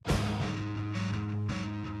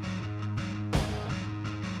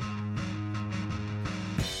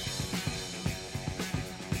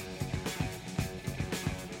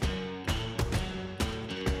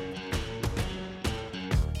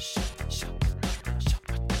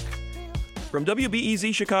From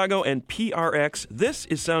WBEZ Chicago and PRX, this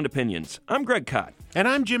is Sound Opinions. I'm Greg Kot. And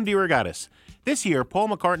I'm Jim DeRogatis. This year, Paul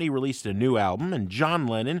McCartney released a new album, and John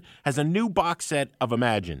Lennon has a new box set of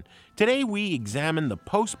Imagine. Today, we examine the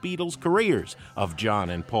post-Beatles careers of John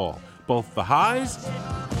and Paul, both the highs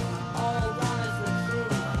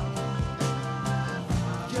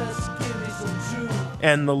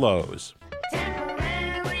and the lows.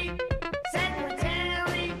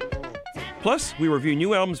 Plus, we review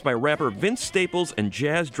new albums by rapper Vince Staples and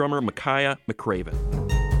jazz drummer Makaya McCraven.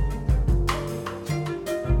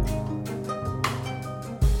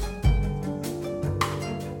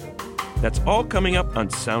 That's all coming up on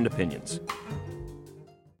Sound Opinions.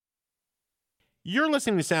 You're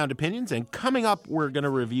listening to Sound Opinions, and coming up, we're going to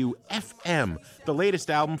review FM, the latest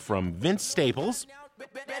album from Vince Staples.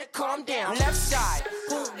 Better calm down. Left side,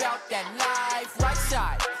 who about that life? Right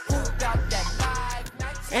side, who about that life?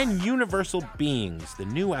 And Universal Beings, the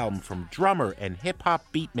new album from drummer and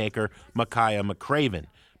hip-hop beatmaker Makaya McCraven.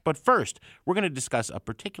 But first, we're going to discuss a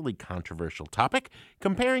particularly controversial topic,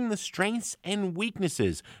 comparing the strengths and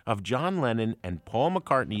weaknesses of John Lennon and Paul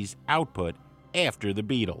McCartney's output after the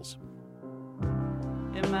Beatles.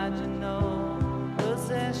 Imagine no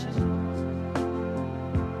possessions.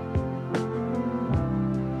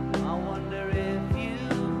 I wonder if you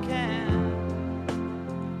can.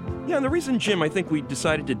 Yeah, and the reason, Jim, I think we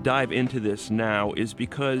decided to dive into this now is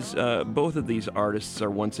because both of these artists are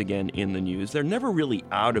once again in the news. They're never really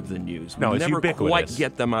out of the news. No, We it's never ubiquitous. quite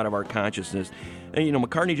get them out of our consciousness. And,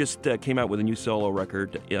 McCartney just came out with a new solo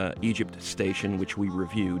record, Egypt Station, which we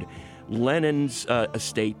reviewed. Lennon's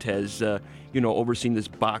estate has, overseen this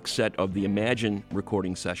box set of the Imagine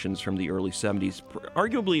recording sessions from the early 70s,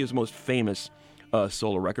 arguably his most famous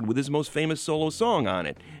solo record, with his most famous solo song on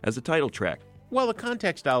it as the title track. Well, the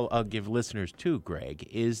context I'll give listeners too, Greg,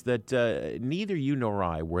 is that neither you nor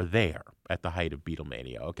I were there at the height of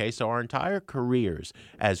Beatlemania, okay? So our entire careers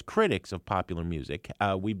as critics of popular music,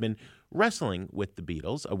 we've been wrestling with the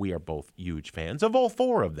Beatles. We are both huge fans of all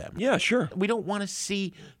four of them. Yeah, sure. We don't want to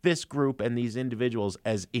see this group and these individuals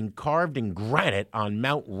as carved in granite on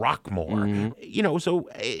Mount Rockmore. Mm-hmm. So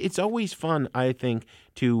it's always fun, I think,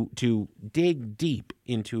 to dig deep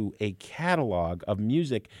into a catalog of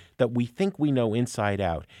music that we think we know inside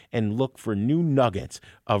out and look for new nuggets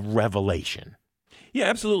of revelation. Yeah,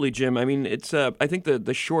 absolutely, Jim. I mean, it's. I think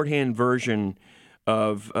the shorthand version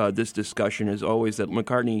of this discussion is always that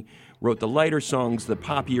McCartney wrote the lighter songs, the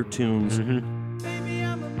poppier tunes. Mm-hmm. Baby,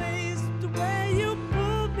 I'm amazed the way you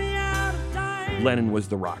pulled me out of time. Lennon was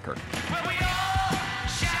the rocker. Where we all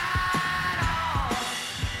shine on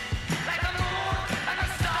like a moon, like a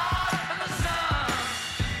star from the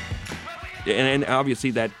sun. And obviously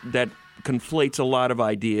that conflates a lot of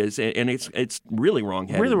ideas, and it's really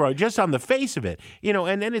wrong-headed. Really wrong, just on the face of it.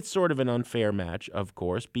 And then it's sort of an unfair match, of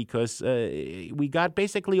course, because we got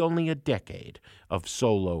basically only a decade of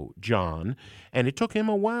solo John, and it took him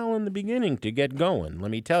a while in the beginning to get going.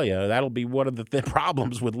 Let me tell you, that'll be one of the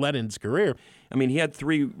problems with Lennon's career. I mean, he had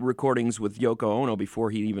 3 recordings with Yoko Ono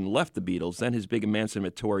before he even left the Beatles. Then his big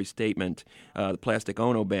emancipatory statement, the Plastic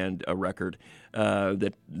Ono Band record,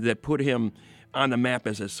 that put him on the map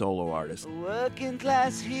as a solo artist. A working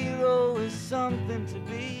class hero is something to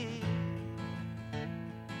be.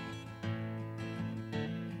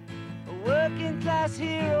 A working class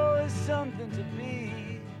hero is something to be.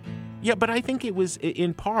 Yeah, but I think it was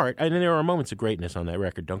in part, and there are moments of greatness on that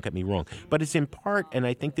record, don't get me wrong, but it's in part, and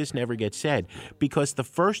I think this never gets said, because the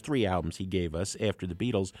first 3 albums he gave us after the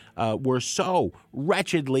Beatles were so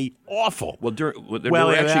wretchedly awful. Well,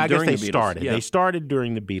 I guess they started. Yeah. They started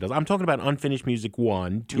during the Beatles. I'm talking about Unfinished Music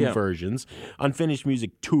 1, 2 versions, Unfinished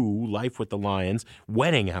Music 2, Life with the Lions,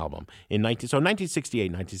 Wedding Album, 1968,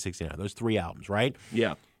 1969, those 3 albums, right?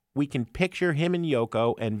 Yeah. We can picture him and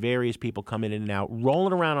Yoko and various people coming in and out,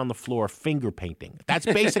 rolling around on the floor, finger painting. That's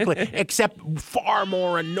basically, except far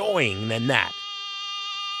more annoying than that.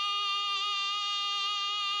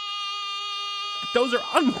 Those are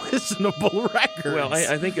unlistenable records. Well,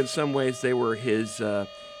 I think in some ways they were his.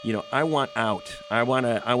 I want out. I want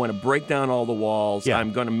to break down all the walls. Yeah.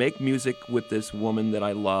 I'm going to make music with this woman that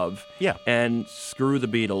I love. Yeah. And screw the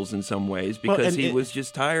Beatles in some ways because he was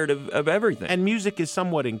just tired of everything. And music is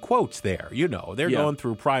somewhat in quotes there. They're going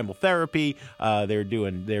through primal therapy. They're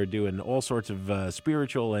doing all sorts of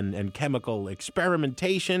spiritual and chemical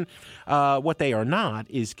experimentation. What they are not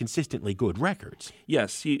is consistently good records.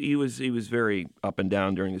 Yes, he was very up and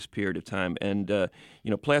down during this period of time. And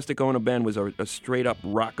Plastic Ono Band was a straight up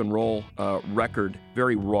rock and roll record,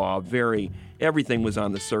 very raw, everything was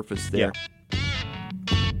on the surface there. Yeah.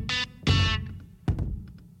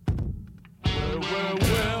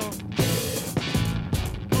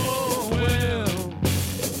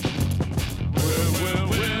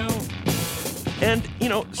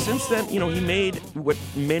 since then, he made what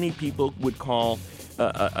many people would call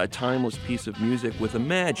a timeless piece of music with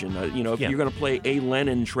Imagine. If you're going to play a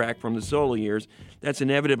Lennon track from the solo years, that's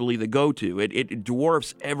inevitably the go-to. It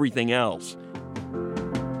dwarfs everything else.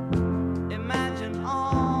 Imagine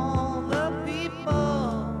all the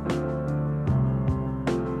people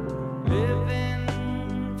living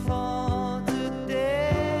for today.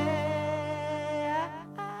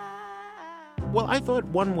 Well, I thought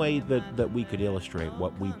one way that we could illustrate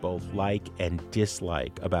what we both like and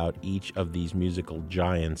dislike about each of these musical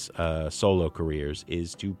giants' solo careers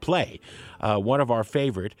is to play one of our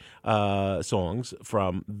favorite songs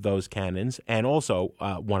from those canons, and also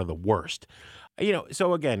one of the worst.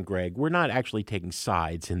 So again, Greg, we're not actually taking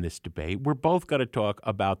sides in this debate. We're both going to talk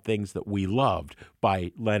about things that we loved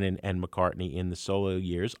by Lennon and McCartney in the solo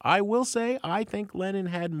years. I will say I think Lennon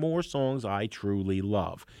had more songs I truly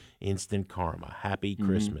love. Instant Karma, Happy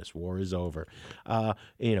Christmas, War is Over.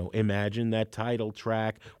 Imagine that title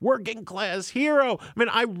track, Working Class Hero. I mean,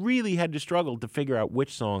 I really had to struggle to figure out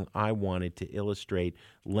which song I wanted to illustrate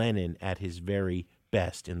Lennon at his very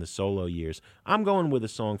best in the solo years. I'm going with a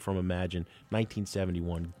song from Imagine,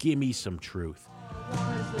 1971, Gimme Some Truth.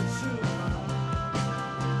 What is the truth?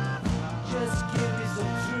 Just give me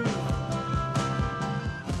some truth.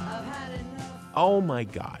 I've had enough. Oh my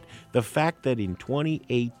God. The fact that in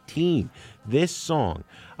 2018, this song,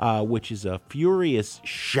 which is a furious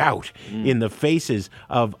shout in the faces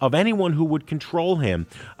of anyone who would control him,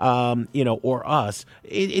 or us,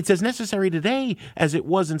 it's as necessary today as it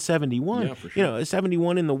was in 71. Yeah, for sure.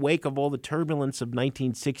 71 in the wake of all the turbulence of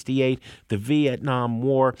 1968, the Vietnam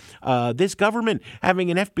War, this government having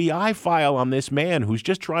an FBI file on this man who's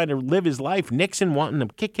just trying to live his life, Nixon wanting to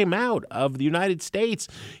kick him out of the United States.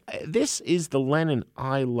 This is the Lennon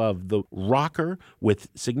I love. The rocker with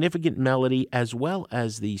significant melody as well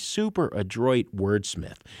as the super adroit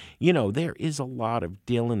wordsmith. There is a lot of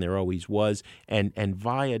Dylan, there always was, and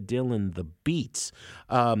via Dylan, the beats.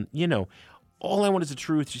 All I want is the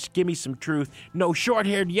truth. Just give me some truth. No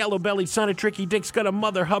short-haired, yellow-bellied son of Tricky Dick's got a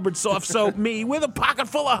Mother Hubbard soft soap me with a pocket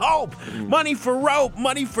full of hope. Money for rope,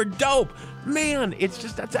 money for dope. Man, it's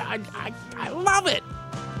just, I love it.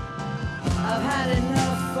 I've had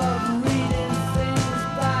enough of reading things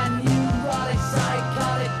by neurotic,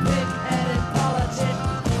 psychotic, pig-headed politics.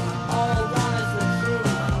 All I want is the truth.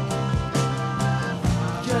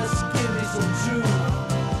 Just give me some truth.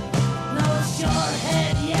 No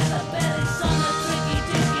short-head, yellow-bellied son of Tricky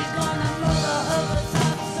Dick is gonna mother Hubbard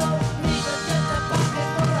soft soap me with just a pocket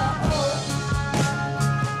full of hope.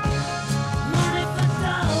 Money for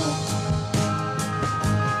dope.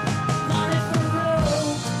 Money for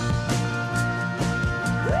rope.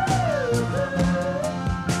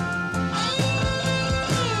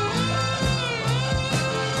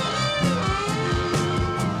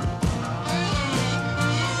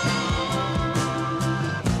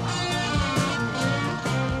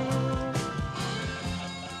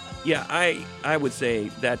 Yeah, I would say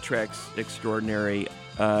that track's extraordinary,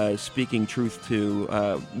 speaking truth to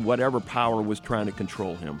whatever power was trying to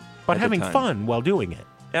control him. But at the having time. fun while doing it.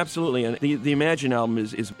 Absolutely, and the Imagine album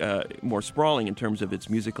is more sprawling in terms of its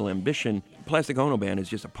musical ambition. Plastic Ono Band is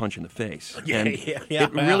just a punch in the face. Yeah, And yeah.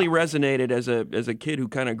 It really resonated as a kid who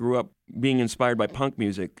kind of grew up being inspired by punk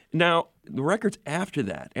music. Now, the records after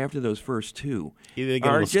that, after those first two, They get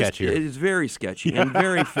a little sketchier. It's very sketchy and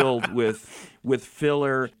very filled with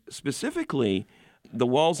filler. Specifically, the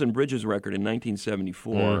Walls and Bridges record in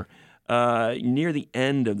 1974. Near the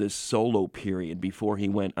end of this solo period before he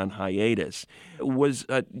went on hiatus, was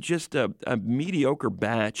just a mediocre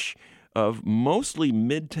batch of mostly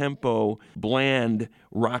mid-tempo, bland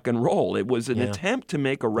rock and roll. It was an attempt to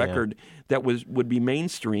make a record that would be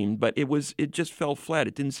mainstream, but it just fell flat.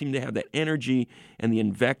 It didn't seem to have that energy and the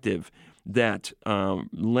invective that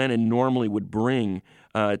Lennon normally would bring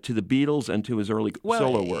to the Beatles and to his early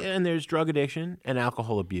solo work. And there's drug addiction and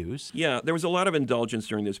alcohol abuse. Yeah, there was a lot of indulgence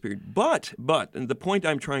during this period. But, and the point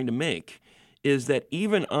I'm trying to make is that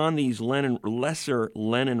even on these lesser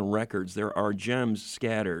Lennon records, there are gems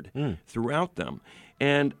scattered throughout them.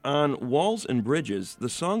 And on Walls and Bridges, the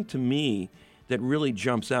song to me that really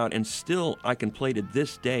jumps out, and still I can play to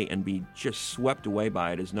this day and be just swept away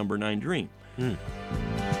by it, is Number 9 Dream.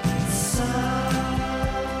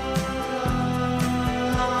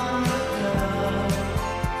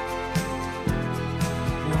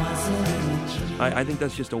 I think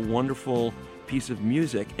that's just a wonderful piece of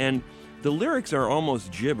music. And the lyrics are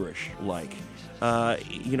almost gibberish-like.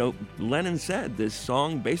 Lennon said this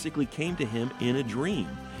song basically came to him in a dream.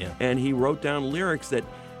 Yeah. And he wrote down lyrics that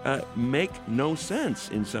make no sense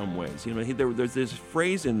in some ways. You know, there's this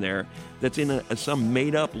phrase in there that's in some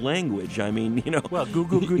made-up language. I mean, you know... Well, goo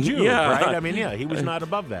goo goo goo, yeah. right? I mean, yeah, he was not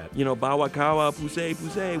above that. You know, bawakawa,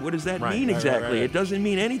 puse, what does that mean exactly? Right. It doesn't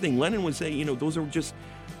mean anything. Lennon would say, you know, those are just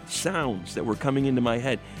sounds that were coming into my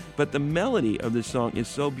head. But the melody of this song is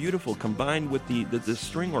so beautiful, combined with the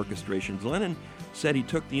string orchestrations. Lennon said he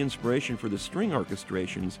took the inspiration for the string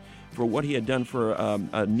orchestrations for what he had done for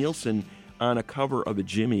Nielsen on a cover of a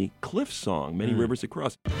Jimmy Cliff song, Many Rivers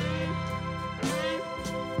Across.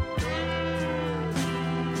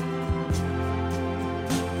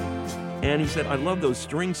 And he said, I love those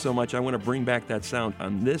strings so much, I want to bring back that sound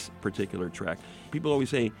on this particular track. People always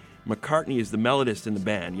say McCartney is the melodist in the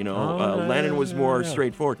band, you know. Lennon was more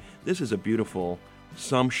straightforward. This is a beautiful,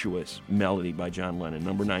 sumptuous melody by John Lennon,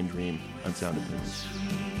 Number 9 Dream on Sound Opinions.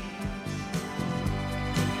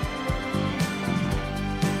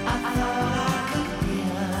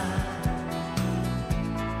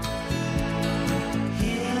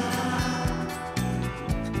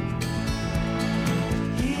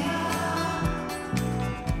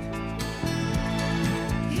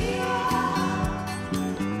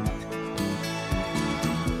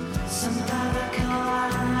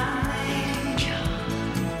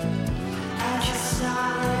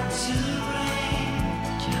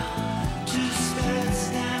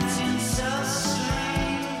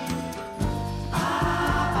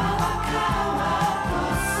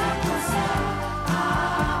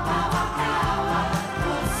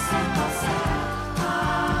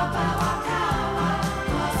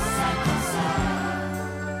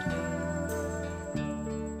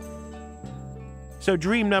 So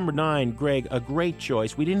Dream Number 9, Greg, a great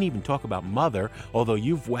choice. We didn't even talk about Mother, although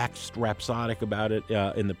you've waxed rhapsodic about it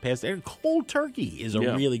in the past. Cold Turkey is a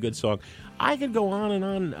really good song. I could go on and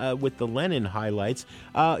on with the Lennon highlights.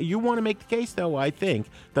 You want to make the case, though, I think,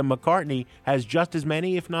 that McCartney has just as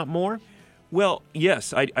many, if not more? Well,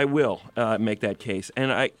 yes, I will make that case.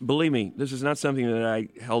 And believe me, this is not something that I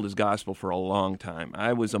held as gospel for a long time.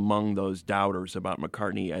 I was among those doubters about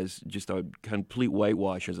McCartney as just a complete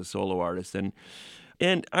whitewash as a solo artist.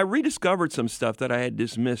 And I rediscovered some stuff that I had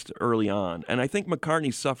dismissed early on. And I think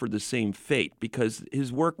McCartney suffered the same fate because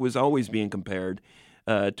his work was always being compared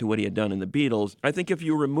to what he had done in the Beatles. I think if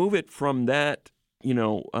you remove it from that,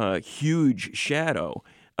 huge shadow,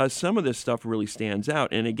 some of this stuff really stands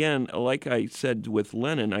out. And again, like I said with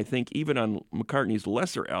Lennon, I think even on McCartney's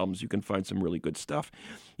lesser albums, you can find some really good stuff.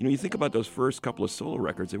 You know, you think about those first couple of solo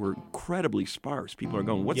records, they were incredibly sparse. People are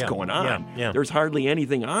going, what's going on? Yeah. There's hardly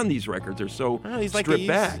anything on these records. They're so stripped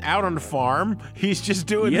back. He's out on the farm. He's just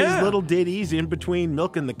doing his little ditties in between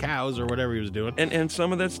milking the cows or whatever he was doing. And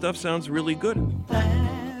some of that stuff sounds really good.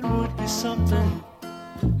 That would be something.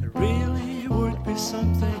 It really would be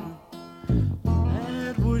something.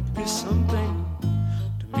 That would be something.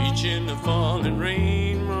 To meet you in the falling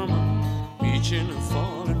rain, mama. Meet you in the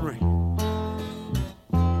falling rain.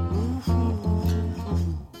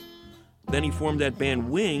 Then he formed that band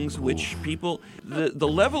Wings, which people, the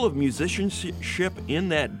level of musicianship in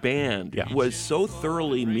that band was so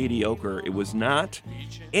thoroughly mediocre. It was not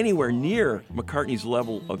anywhere near McCartney's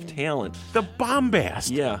level of talent. The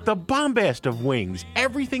bombast. Yeah. The bombast of Wings.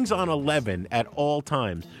 Everything's on 11 at all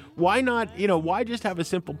times. Why not, why just have a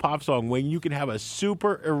simple pop song when you can have a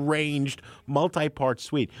super arranged multi-part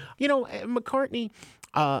suite? McCartney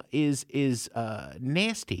is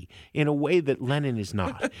nasty in a way that Lennon is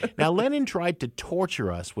not. Now, Lennon tried to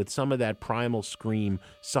torture us with some of that Primal Scream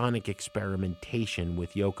sonic experimentation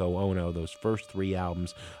with Yoko Ono, those first 3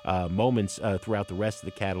 albums, moments throughout the rest of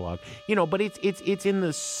the catalog. But it's in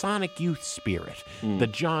the Sonic Youth spirit, the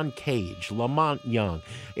John Cage, Lamont Young.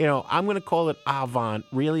 I'm going to call it Avant.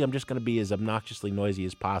 Really, I'm just going to be as obnoxiously noisy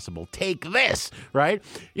as possible. Take this, right?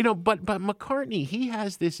 But McCartney, he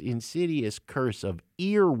has this insidious curse of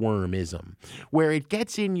earwormism, where it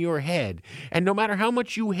gets in your head, and no matter how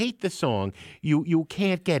much you hate the song, you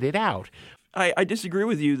can't get it out. I disagree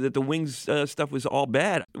with you that the Wings stuff was all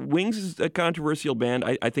bad. Wings is a controversial band.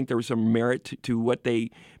 I think there was some merit to what they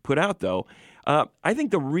put out, though. I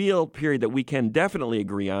think the real period that we can definitely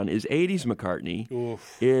agree on is 80s McCartney.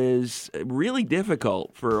 Oof. Is really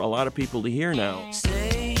difficult for a lot of people to hear now.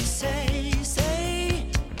 Say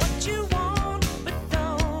what you want, but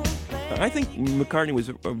don't play. I think McCartney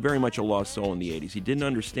was very much a lost soul in the 80s. He didn't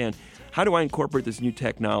understand, how do I incorporate this new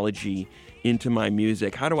technology into my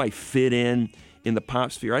music? How do I fit in in the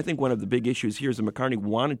pop sphere. I think one of the big issues here is that McCartney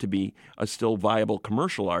wanted to be a still viable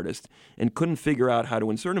commercial artist and couldn't figure out how to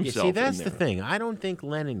insert himself See, that's in the there. thing. I don't think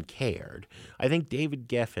Lennon cared. I think David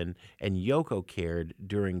Geffen and Yoko cared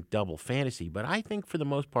during Double Fantasy, but I think for the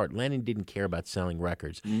most part, Lennon didn't care about selling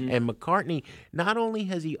records. And McCartney, not only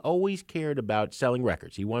has he always cared about selling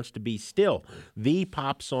records, he wants to be still the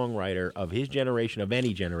pop songwriter of his generation, of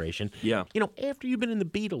any generation. Yeah. You know, after you've been in the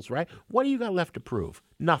Beatles, right? What do you got left to prove?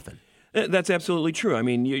 Nothing. That's absolutely true. I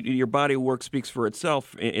mean, your body of work speaks for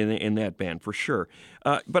itself in that band, for sure.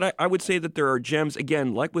 But I would say that there are gems,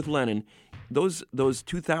 again, like with Lennon, those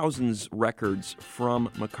 2000s records from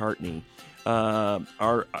McCartney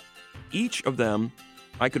are each of them,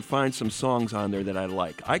 I could find some songs on there that I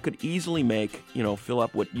like. I could easily fill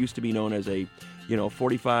up what used to be known as a,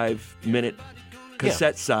 45-minute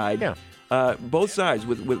cassette side. Yeah. Both sides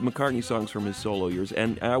with McCartney songs from his solo years,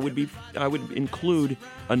 and I would include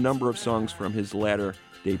a number of songs from his latter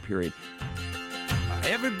day period.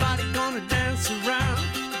 Everybody gonna dance around.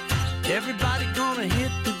 Everybody gonna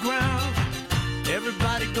hit the ground.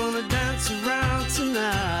 Everybody gonna dance around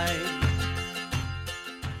tonight.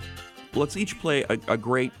 Let's each play a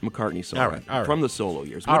great McCartney song All right. from the solo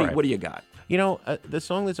years. All What right. do you got? You know, the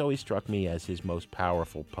song that's always struck me as his most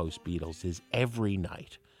powerful post-Beatles is Every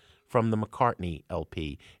Night from the McCartney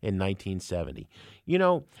LP in 1970. You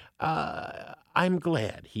know, I'm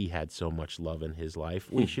glad he had so much love in his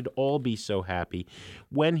life. We should all be so happy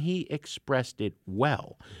when he expressed it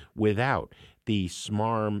well without the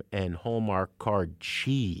smarm and Hallmark card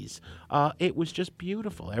cheese. It was just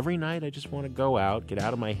beautiful. Every night I just want to go out, get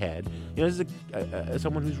out of my head. You know, this is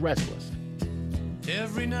someone who's restless.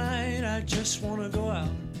 Every night I just wanna go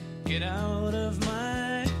out, get out of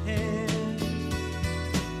my head.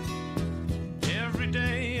 Every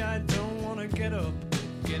day I don't wanna get up,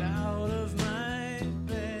 get out of my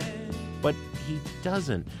bed. But he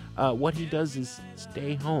doesn't. What he does is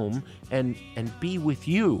stay home and be with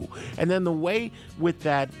you. And then the way with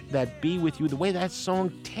that be with you, the way that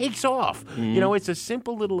song takes off. You know, it's a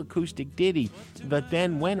simple little acoustic ditty, but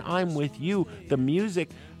then when I'm with you, the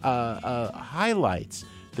music highlights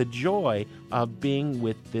the joy of being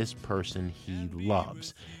with this person he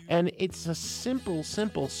loves. And it's a simple,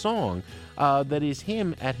 simple song that is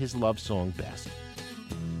him at his love song best.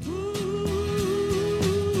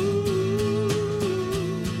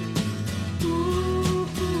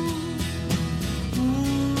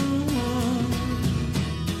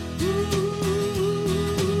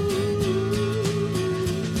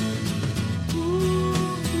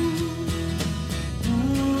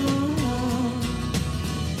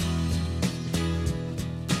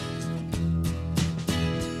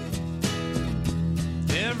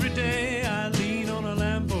 Every day I lean on a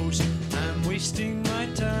lamppost, I'm wasting my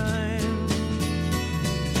time.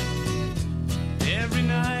 Every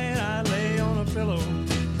night I lay on a pillow,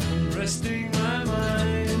 I'm resting my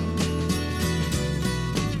mind.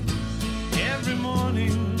 Every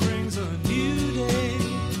morning brings a new day,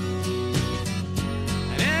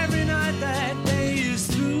 and every night that day is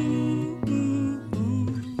through.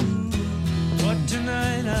 But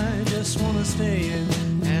tonight I just wanna stay in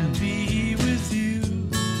and be with you.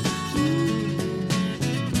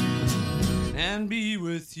 And be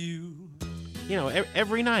with you. You know,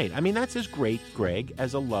 every night. I mean, that's as great, Greg,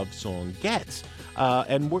 as a love song gets.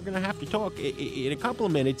 And we're going to have to talk in a couple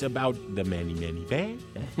of minutes about the many, many bad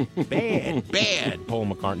Paul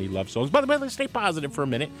McCartney love songs. By the way, let's stay positive for a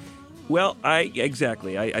minute. Well, I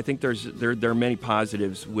think there are many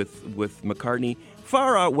positives with McCartney,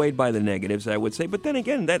 far outweighed by the negatives, I would say. But then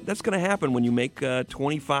again, that's going to happen when you make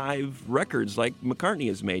 25 records like McCartney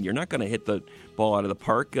has made. You're not going to hit the ball out of the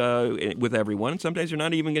park with everyone. Sometimes you're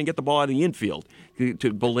not even going to get the ball out of the infield,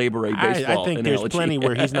 to belabor a baseball I think analogy. there's plenty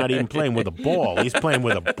where he's not even playing with a ball. He's playing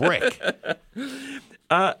with a brick.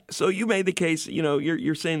 So you made the case,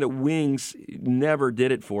 you're saying that Wings never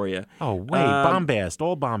did it for you. Oh, wait, bombast,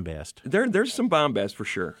 all bombast. There's some bombast for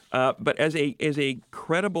sure. But as a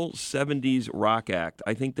credible 70s rock act,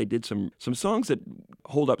 I think they did some songs that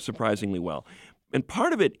hold up surprisingly well. And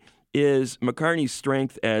part of it is McCartney's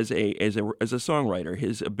strength as a songwriter,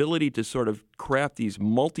 his ability to sort of craft these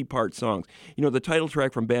multi-part songs. You know, the title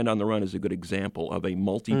track from Band on the Run is a good example of a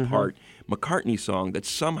multi-part McCartney song that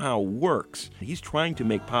somehow works. He's trying to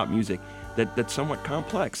make pop music that's somewhat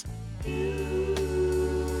complex.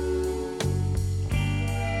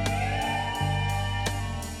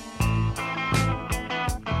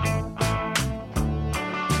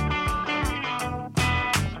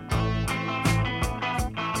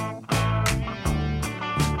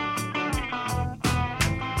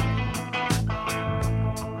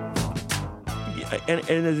 And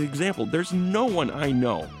as an example, there's no one I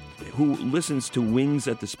know who listens to Wings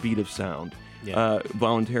at the Speed of Sound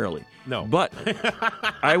voluntarily. No. But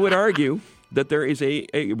I would argue that there is a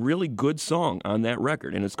really good song on that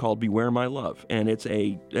record, and it's called Beware My Love. And it's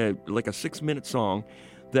like a 6-minute song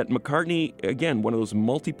that McCartney, again, one of those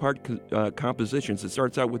multi-part compositions that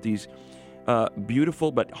starts out with these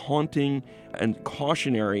beautiful but haunting and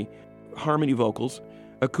cautionary harmony vocals,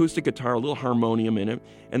 acoustic guitar, a little harmonium in it,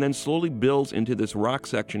 and then slowly builds into this rock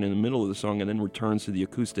section in the middle of the song and then returns to the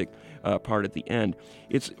acoustic part at the end.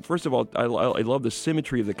 It's, first of all, I love the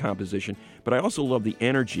symmetry of the composition, but I also love the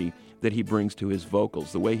energy that he brings to his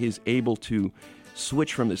vocals, the way he's able to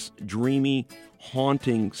switch from this dreamy,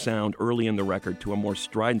 haunting sound early in the record to a more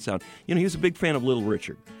strident sound. You know, he was a big fan of Little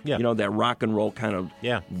Richard. Yeah. You know, that rock and roll kind of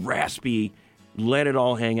raspy, let it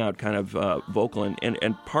all hang out kind of vocal.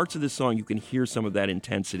 And parts of this song, you can hear some of that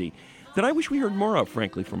intensity that I wish we heard more of,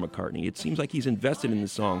 frankly, from McCartney. It seems like he's invested in the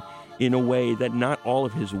song in a way that not all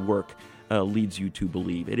of his work leads you to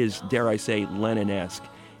believe. It is, dare I say, Lennon-esque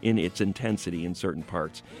in its intensity in certain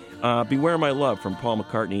parts. Beware My Love from Paul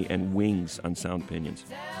McCartney and Wings on Sound Opinions.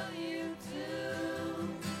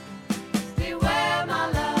 Beware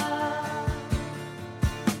my love.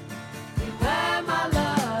 Beware my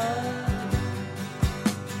love.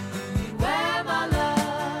 Beware my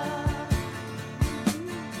love.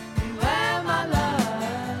 Beware my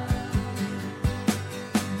love.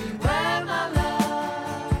 Beware my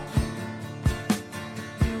love.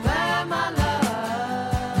 Beware my love.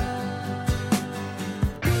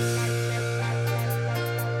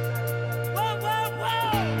 Whoa, whoa,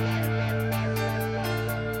 whoa.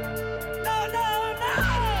 No, no, no!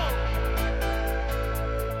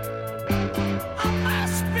 I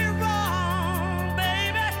must be wrong,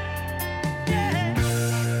 baby. Yeah,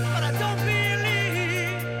 but I don't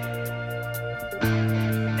believe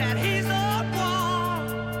that he's the one.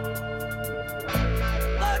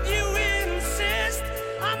 But you insist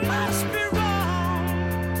I must be wrong.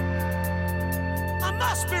 I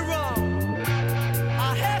must be wrong.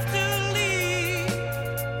 I have to leave.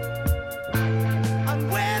 And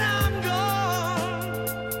when I'm gone,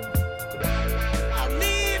 I'll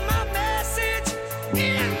leave my message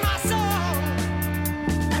in my song.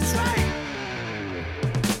 That's right.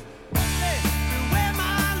 Hey, beware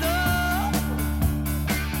my love.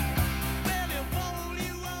 Well, if only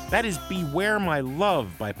you were- That is Beware My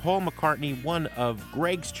Love by Paul McCartney, one of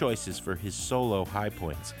Greg's choices for his solo high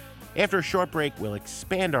points. After a short break, we'll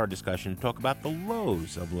expand our discussion and talk about the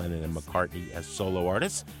lows of Lennon and McCartney as solo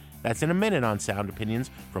artists. That's in a minute on Sound Opinions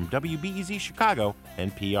from WBEZ Chicago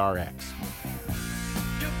and PRX.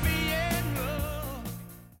 You're being love.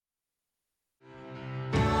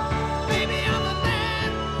 Maybe I'm a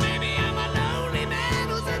man, maybe I'm a lonely man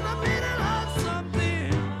who's in the middle of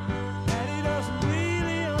something that he doesn't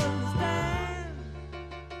really understand.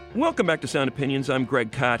 Welcome back to Sound Opinions. I'm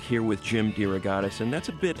Greg Kot here with Jim DeRogatis, and that's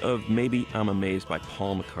a bit of Maybe I'm Amazed by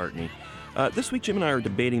Paul McCartney. This week, Jim and I are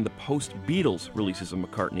debating the post-Beatles releases of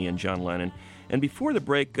McCartney and John Lennon. And before the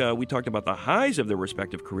break, we talked about the highs of their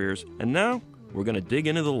respective careers, and now we're going to dig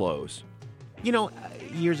into the lows. You know,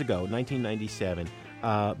 years ago, 1997,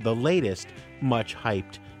 the latest, much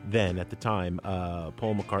hyped then at the time,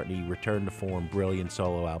 Paul McCartney Return to Form, brilliant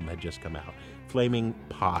solo album had just come out. Flaming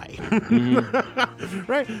Pie.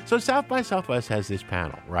 Right? So South by Southwest has this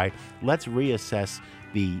panel, right? Let's reassess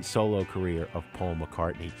the solo career of Paul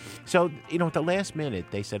McCartney. So, you know, at the last minute,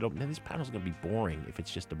 they said, oh, man, this panel's going to be boring if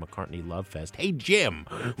it's just a McCartney love fest. Hey, Jim,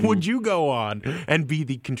 would you go on and be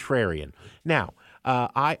the contrarian? Now,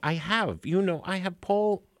 I have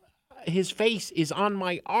Paul. His face is on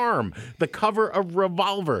my arm. The cover of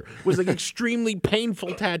Revolver was an extremely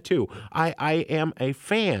painful tattoo. I am a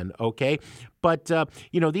fan, okay? But,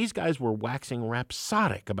 these guys were waxing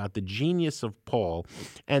rhapsodic about the genius of Paul.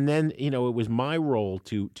 And then, it was my role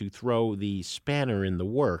to throw the spanner in the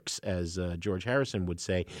works, as George Harrison would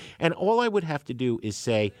say. And all I would have to do is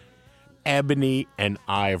say, Ebony and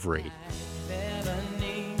Ivory.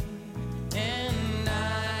 Ebony and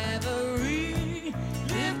ivory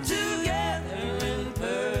live together in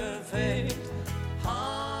perfect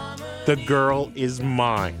harmony. The girl is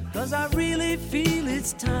mine. 'Cause I really feel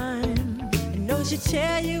it's time. You know she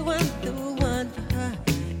tell you I'm the one for her.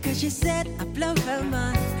 'Cause she said I blow her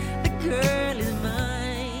mind. The girl is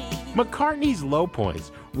mine. McCartney's low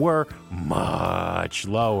points were much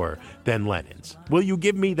lower than Lennon's. Will you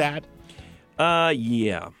give me that?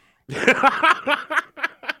 Yeah.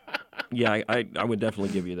 Yeah, I would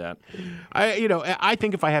definitely give you that. I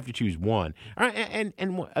think if I have to choose one, and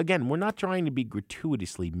again, we're not trying to be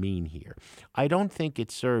gratuitously mean here. I don't think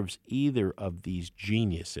it serves either of these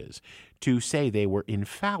geniuses to say they were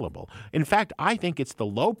infallible. In fact, I think it's the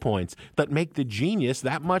low points that make the genius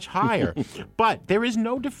that much higher. But there is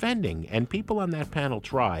no defending, and people on that panel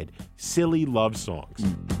tried, silly love songs.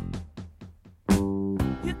 You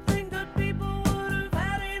think that people would have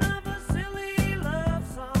had enough of silly love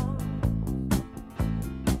songs?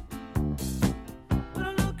 But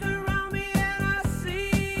I look around me and I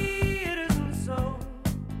see it isn't so.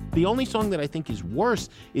 The only song that I think is worse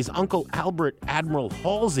is Uncle Albert Admiral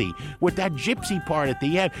Halsey with that gypsy part at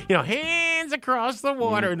the end. Hands across the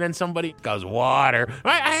water, and then somebody goes, water.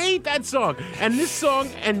 I hate that song. And this song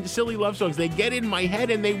and silly love songs, they get in my head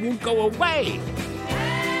and they won't go away.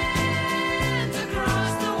 Hands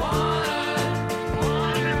across the water,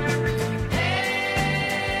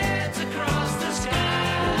 hands across the sky,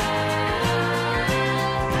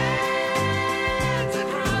 hands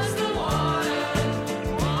across the water,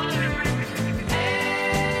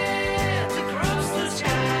 hands across the sky.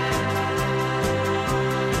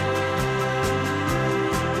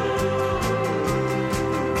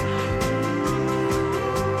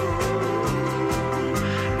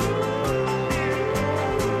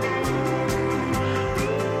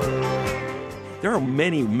 There are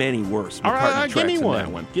many, many worse McCartney All right, tracks give me than one.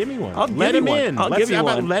 that one. Give me one. I'll Let give him you one. in. I'll Let's give you how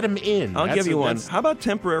about one. let him in. I'll That's give you one. that's- How about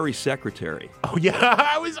Temporary Secretary? Oh, yeah.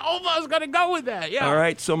 I was almost going to go with that. Yeah. All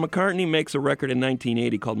right, so McCartney makes a record in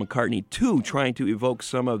 1980 called McCartney 2, trying to evoke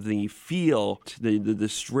some of the feel, the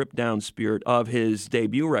stripped-down spirit of his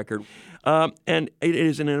debut record. And it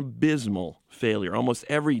is an abysmal failure. Almost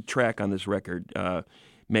every track on this record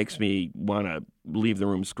makes me want to leave the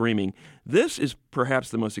room screaming. This is perhaps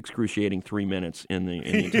the most excruciating 3 minutes in the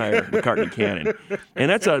entire McCartney canon.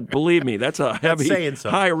 And believe me, that's a heavy, saying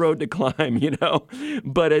something. high road to climb,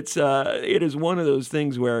 But it is one of those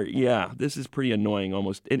things where, this is pretty annoying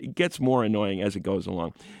almost. It gets more annoying as it goes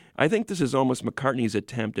along. I think this is almost McCartney's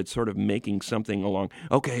attempt at sort of making something along,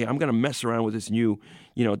 okay, I'm going to mess around with this new,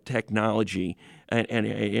 technology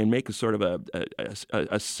and make a sort of a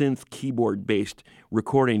synth keyboard-based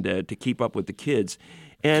recording to keep up with the kids.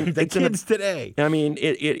 And The kids today. I mean,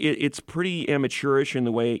 it's pretty amateurish in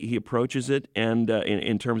the way he approaches it and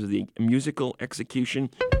in terms of the musical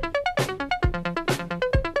execution.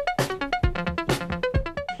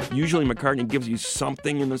 Usually McCartney gives you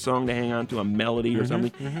something in the song to hang on to, a melody or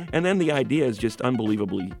something. And then the idea is just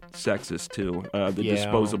unbelievably sexist, too. The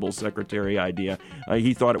disposable secretary idea.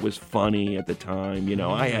 He thought it was funny at the time.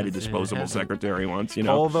 I had a disposable secretary once,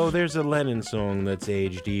 Although there's a Lennon song that's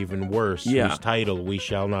aged even worse, whose title we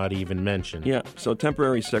shall not even mention. Yeah, so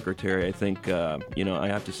Temporary Secretary, I think, I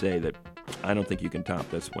have to say that I don't think you can top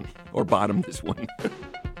this one or bottom this one.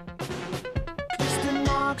 Mr.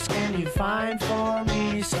 Marks, can you find for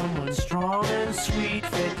me someone strong and sweet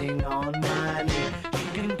fitting on my knee? She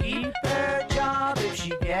can keep her job if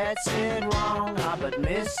she gets it wrong. But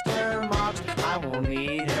Mr. Marks, I won't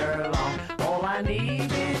need her long. All I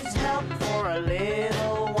need is help for a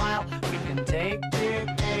little while. We can take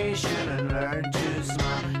dictation and learn to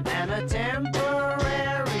smile. And a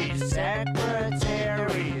temporary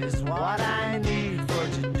secretary is what I need for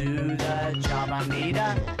to do the job. I need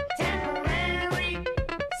a temporary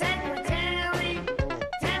secretary,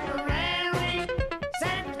 temporary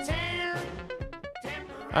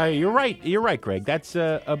secretary. You're right, Greg. That's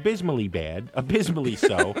abysmally bad, abysmally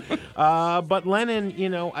so. But Lennon,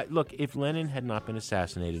 look, if Lennon had not been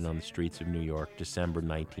assassinated on the streets of New York, December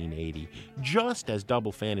 1980, just as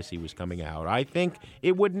Double Fantasy was coming out, I think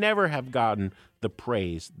it would never have gotten the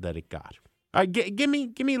praise that it got. Give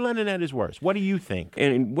me Lennon at his worst. What do you think?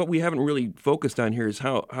 And what we haven't really focused on here is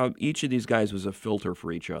how each of these guys was a filter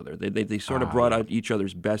for each other. They sort of brought out each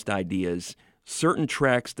other's best ideas. Certain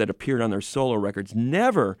tracks that appeared on their solo records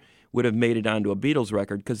never would have made it onto a Beatles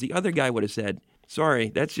record because the other guy would have said, sorry,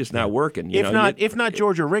 that's just not working. If not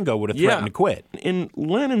George or Ringo would have threatened to quit. In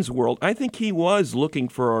Lennon's world, I think he was looking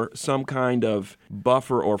for some kind of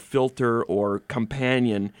buffer or filter or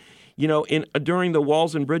companion. During the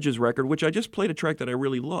Walls and Bridges record, which I just played a track that I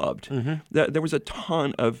really loved, there was a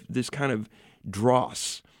ton of this kind of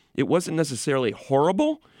dross. It wasn't necessarily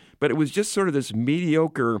horrible, but it was just sort of this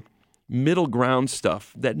mediocre middle ground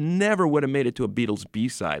stuff that never would have made it to a Beatles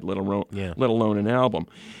B-side, let alone an album.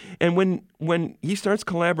 And when he starts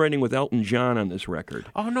collaborating with Elton John on this record...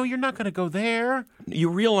 Oh, no, you're not going to go there. You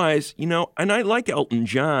realize, and I like Elton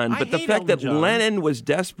John, but the fact that Lennon was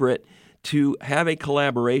desperate to have a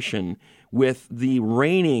collaboration with the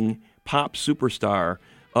reigning pop superstar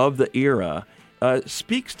of the era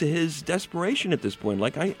speaks to his desperation at this point.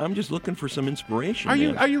 Like, I'm just looking for some inspiration. Are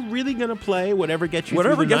man. you really going to play Whatever Gets You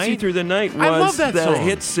Whatever Through the Gets Night? You Through the Night was I love that the song.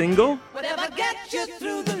 hit single. Whatever gets you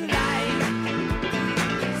through the night.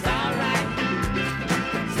 It's alright.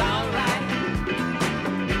 It's alright.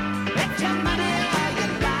 Bet your money all you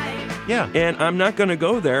like. Yeah. And I'm not going to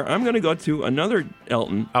go there. I'm going to go to another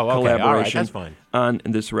Elton Oh, okay. collaboration All right. That's fine. on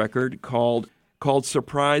this record called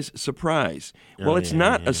Surprise, Surprise. Well, it's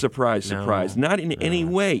not a surprise, surprise. Not in any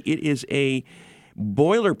way. It is a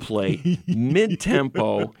boilerplate,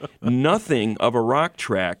 mid-tempo, nothing of a rock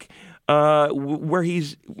track where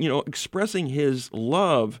he's, expressing his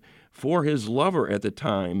love for his lover at the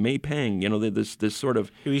time, May Pang. This sort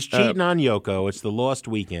of... He's cheating on Yoko. It's the lost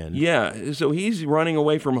weekend. Yeah, so he's running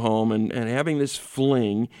away from home and having this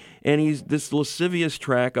fling, and he's this lascivious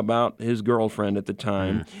track about his girlfriend at the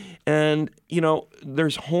time. And,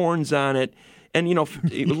 there's horns on it. And,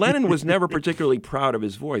 Lennon was never particularly proud of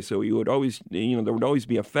his voice, so he would always, there would always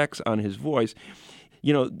be effects on his voice.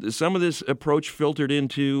 Some of this approach filtered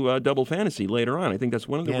into Double Fantasy later on. I think that's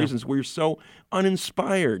one of the reasons we're so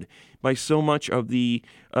uninspired by so much of the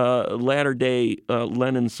latter-day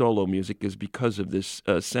Lennon solo music is because of this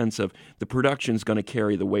sense of the production's going to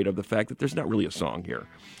carry the weight of the fact that there's not really a song here.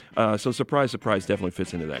 So Surprise, Surprise definitely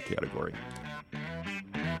fits into that category.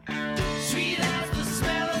 Sweet as the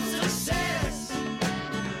smell of success.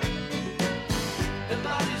 The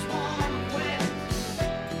body's warm and wet.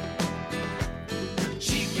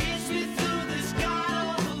 She gets me through this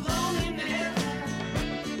god of loneliness.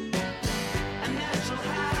 A natural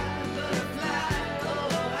high, butterfly.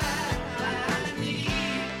 Oh, I need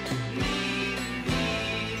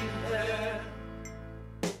her.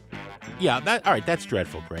 Yeah, all right, that's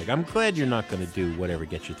dreadful, Greg. I'm glad you're not going to do Whatever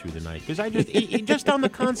Gets You Through the Night, because just on the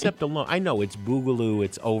concept alone, I know it's boogaloo,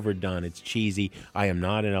 it's overdone, it's cheesy. I am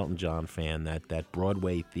not an Elton John fan, that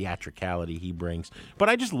Broadway theatricality he brings, but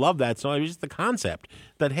I just love that song. It's just the concept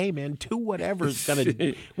that, hey, man, do whatever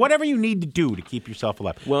you need to do to keep yourself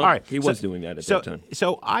alive. Well, all right, he was doing that at that time.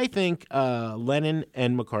 So I think Lennon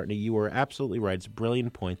and McCartney, you were absolutely right. It's a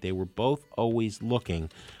brilliant point. They were both always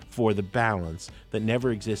looking for the balance that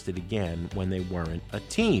never existed again when they weren't a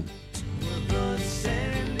team.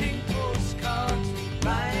 Sending postcards,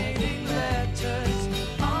 writing letters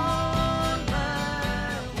on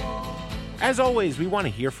my wall. As always, we want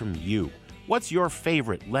to hear from you. What's your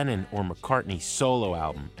favorite Lennon or McCartney solo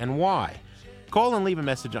album, and why? Call and leave a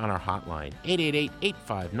message on our hotline,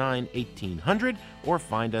 888-859-1800, or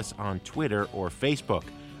find us on Twitter or Facebook.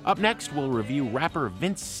 Up next, we'll review rapper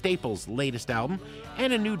Vince Staples' latest album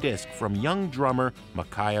and a new disc from young drummer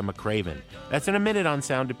Makaya McCraven. That's in a minute on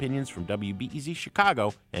Sound Opinions from WBEZ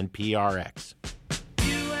Chicago and PRX.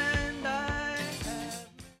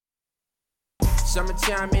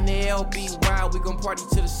 Summertime in the LB wild, we gon' party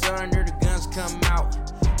till the sun or the guns come out.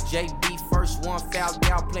 JB first one fouled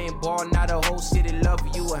out, playing ball, now the whole city love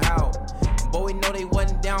you a how. Boy, we know they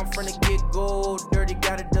wasn't down from the get-go. Dirty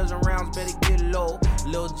got a dozen rounds, better get low.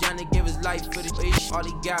 Lil Johnny gave his life for the ish. All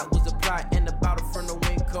he got was a plot and a bottle from the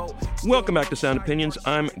Winco. Welcome back to Sound Opinions.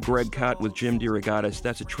 I'm Greg Kot with Jim DeRogatis.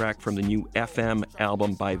 That's a track from the new FM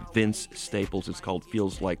album by Vince Staples. It's called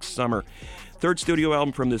Feels Like Summer. Third studio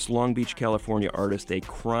album from this Long Beach, California artist, a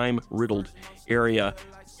crime-riddled area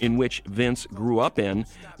in which Vince grew up in.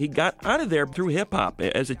 He got out of there through hip-hop.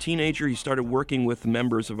 As a teenager, he started working with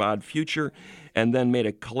members of Odd Future and then made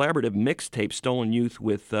a collaborative mixtape, Stolen Youth,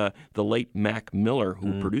 with the late Mac Miller,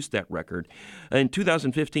 who produced that record. In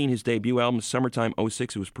 2015, his debut album, Summertime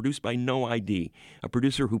 06, it was produced by No ID, a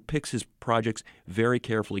producer who picks his projects very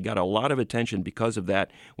carefully. Got a lot of attention because of that.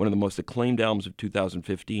 One of the most acclaimed albums of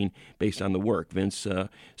 2015 based on the work. Vince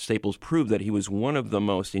Staples proved that he was one of the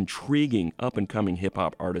most intriguing up-and-coming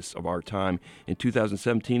hip-hop artists of our time. In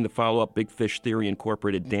 2017, the follow-up, Big Fish Theory,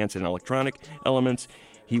 incorporated dance and electronic elements.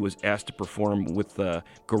 He was asked to perform with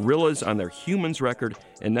Gorillaz on their Humans record,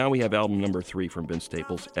 and now we have album number 3 from Vince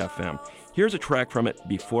Staples, FM. Here's a track from it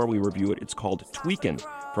before we review it. It's called Tweakin'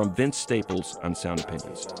 from Vince Staples on Sound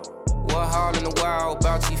Opinions. What hall in the wild,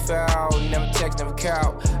 about to foul, never text, never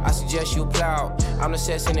cow. I suggest you plow. I'm the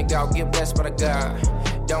sex in the gout, get blessed by the God.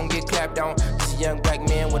 Don't get clapped on. Just a young black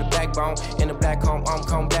man with a backbone. In a black home, I'm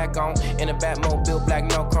come back on. In a Batmobile, black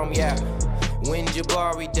no chrome, yeah. When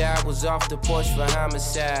Jabari died, was off the porch for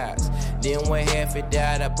homicides. Then when Halford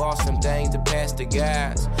died, I bought some things to pass the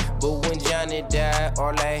guys. But when Johnny died,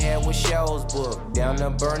 all I had was shows booked. Down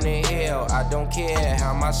the burning hill, I don't care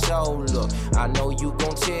how my soul look. I know you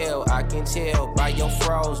gon' tell, I can tell by your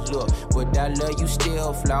froze look. But I love you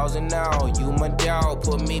still, flaws and all. You my dog,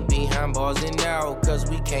 put me behind bars and out. Cause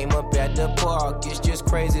we came up at the park. It's just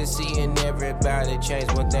crazy seeing everybody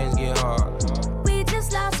change when things get hard. We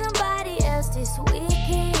just lost somebody else this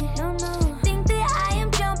weekend. No, no. Think that I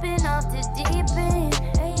am jumping off the deep end.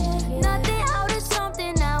 Nothing out of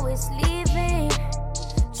something, now it's leaving.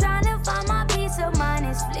 Trying to find my peace of mind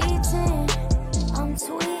is fleeting. I'm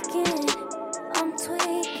tweaking, I'm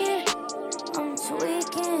tweaking, I'm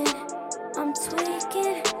tweaking, I'm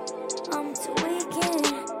tweaking, I'm tweaking,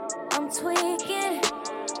 I'm tweaking,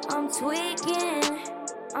 I'm tweaking,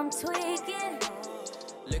 I'm tweaking.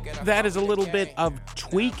 That is a little bit of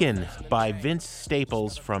Tweakin' by Vince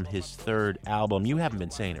Staples from his third album. You haven't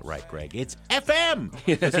been saying it right, Greg. It's FM!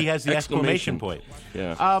 Because he has the exclamation point.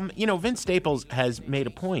 Yeah. Vince Staples has made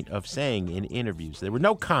a point of saying in interviews there were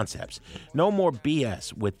no concepts, no more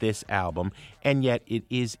BS with this album, and yet it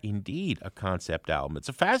is indeed a concept album. It's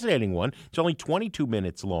a fascinating one. It's only 22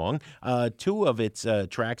 minutes long. Two of its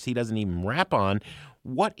tracks he doesn't even rap on.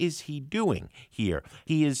 What is he doing here?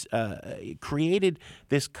 He has created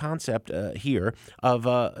this concept here of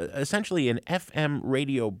essentially an FM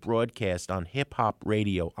radio broadcast on hip-hop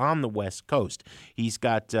radio on the West Coast. He's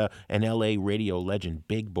got an L.A. radio legend,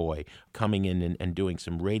 Big Boy, coming in and doing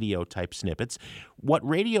some radio-type snippets. What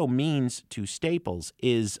radio means to Staples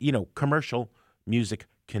is, commercial music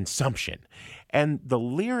consumption. And the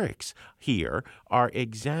lyrics here are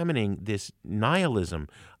examining this nihilism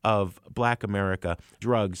of Black America,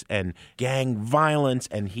 drugs and gang violence,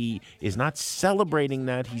 and he is not celebrating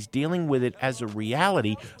that. He's dealing with it as a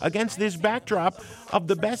reality against this backdrop of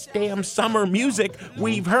the best damn summer music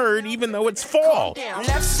we've heard, even though it's fall.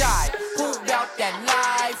 Left side, who got that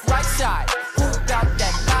life? Right side, who got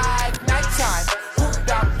that life? Nighttime, who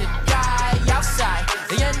got the guy outside?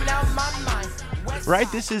 You know my mind.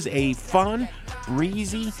 Right? This is a fun,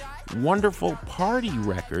 breezy, wonderful party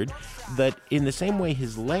record that, in the same way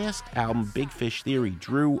his last album, Big Fish Theory,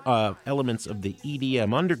 drew elements of the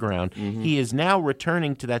EDM underground, he is now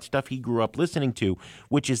returning to that stuff he grew up listening to,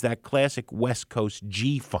 which is that classic West Coast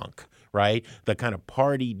G-funk, right? The kind of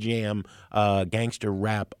party jam, gangster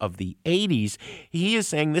rap of the 80s. He is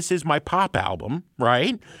saying, this is my pop album,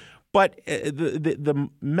 right? But the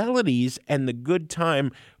melodies and the good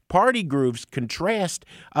time party grooves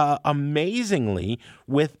amazingly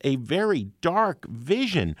with a very dark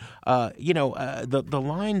vision. The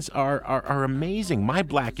lines are amazing. My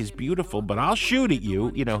black is beautiful, but I'll shoot at you.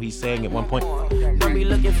 He's saying at one point. Don't be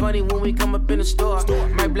looking funny when we come up in the store.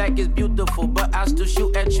 My black is beautiful, but I still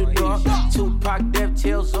shoot at you, dog. Tupac, Dev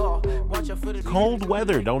tails off. Watch out for the Cold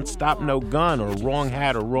weather, don't stop no gun, or wrong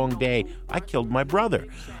hat or wrong day. I killed my brother.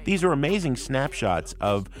 These are amazing snapshots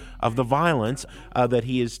of the violence that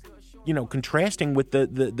he is contrasting with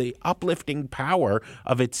the uplifting power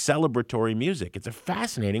of its celebratory music. It's a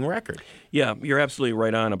fascinating record. Yeah, you're absolutely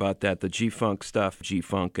right on about that. The G-Funk stuff,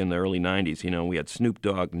 G-Funk in the early 90s, we had Snoop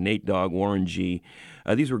Dogg, Nate Dogg, Warren G.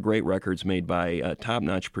 These were great records made by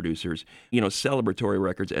top-notch producers, celebratory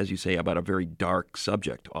records, as you say, about a very dark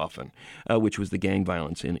subject often, which was the gang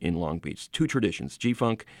violence in Long Beach. Two traditions,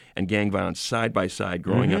 G-Funk and gang violence side by side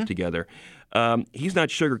growing up together. He's not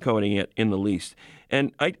sugarcoating it in the least.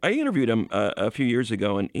 And I interviewed him a few years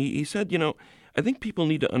ago, and he said, I think people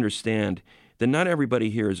need to understand that not everybody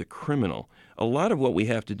here is a criminal. A lot of what we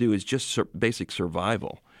have to do is just basic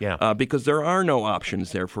survival. Yeah. Because there are no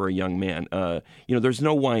options there for a young man. There's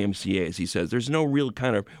no YMCA, as he says. There's no real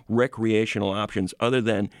kind of recreational options other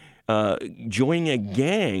than joining a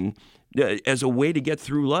gang as a way to get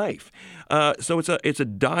through life. So it's a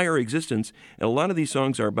dire existence, and a lot of these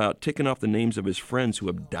songs are about ticking off the names of his friends who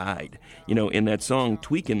have died. In that song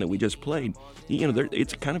 "Tweakin'" that we just played,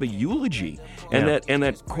 it's kind of a eulogy, and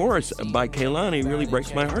that chorus by Kehlani really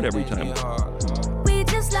breaks my heart every time. We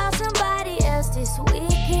just lost somebody else this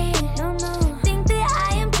weekend. No, no. Think that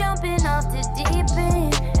I am jumping off the deep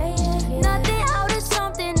end. Nothing out of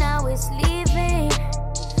something, now it's leaving.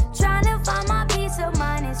 Trying to find my peace of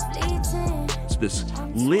mind is fleeting. It's this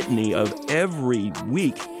litany of every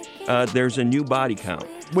week there's a new body count.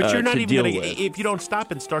 Which you're not to even deal going to, with. if you don't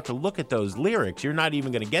stop and start to look at those lyrics, you're not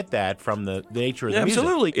even going to get that from the nature of the music.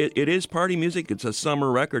 Absolutely. It is party music. It's a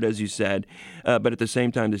summer record, as you said, but at the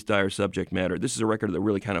same time, this dire subject matter. This is a record that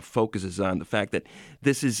really kind of focuses on the fact that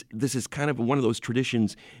this is kind of one of those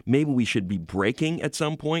traditions maybe we should be breaking at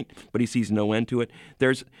some point, but he sees no end to it.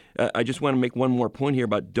 I just want to make one more point here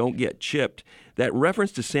about Don't Get Chipped. That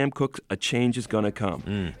reference to Sam Cooke's A Change Is Gonna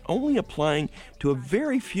Come, only applying to a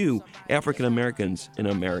very few African Americans in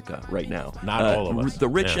America right now. Not all of us. The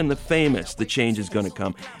rich Yeah. and the famous, the change is gonna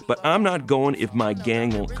come. But I'm not going if my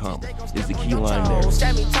gang won't come, is the key line there.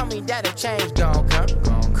 Sammy told me that a change gon'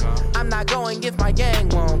 come. I'm not going if my gang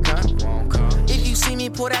won't come. If you see me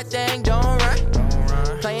pull that thing, don't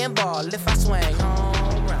run. Playing ball if I swing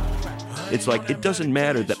home run. It's like, it doesn't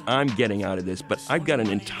matter that I'm getting out of this, but I've got an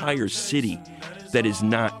entire city that is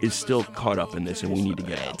still caught up in this, and we need to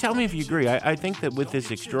get out. Tell me if you agree. I think that with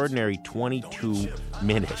this extraordinary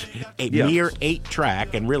 22-minute, Yeah. mere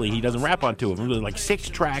 8-track, and really he doesn't rap on 2 of them, really like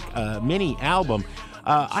 6-track mini album,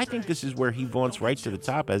 I think this is where he vaunts right to the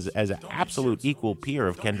top as an absolute equal peer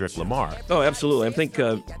of Kendrick Lamar. Oh, absolutely.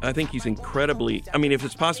 I think he's incredibly. I mean, if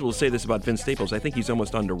it's possible to say this about Vince Staples, I think he's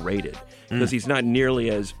almost underrated because he's not nearly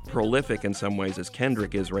as prolific in some ways as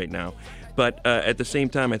Kendrick is right now. But at the same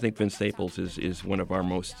time, I think Vince Staples is one of our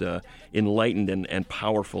most enlightened and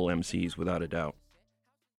powerful MCs, without a doubt.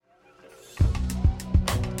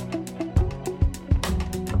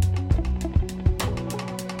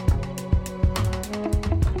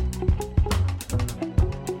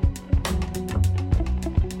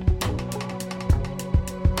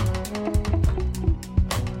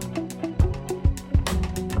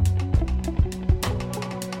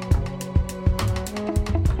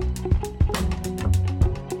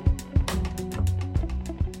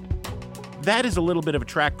 That is a little bit of a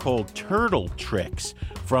track called Turtle Tricks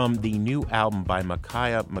from the new album by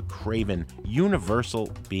Makaya McCraven, Universal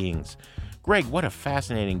Beings. Greg, what a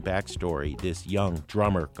fascinating backstory this young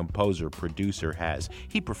drummer, composer, producer has.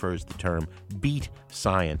 He prefers the term beat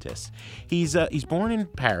scientist. He's born in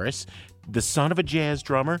Paris, the son of a jazz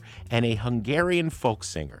drummer and a Hungarian folk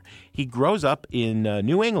singer. He grows up in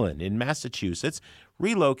New England, in Massachusetts,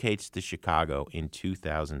 relocates to Chicago in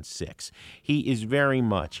 2006. He is very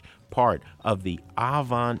much part of the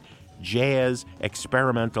avant jazz,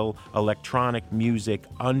 experimental, electronic music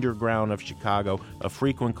underground of Chicago. A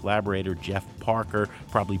frequent collaborator, Jeff Parker,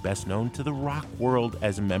 probably best known to the rock world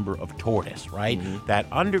as a member of Tortoise, right? That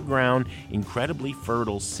underground, incredibly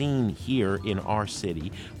fertile scene here in our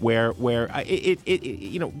city, where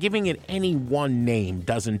it giving it any one name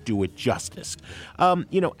doesn't do it justice.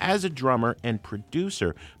 As a drummer and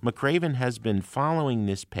producer, McCraven has been following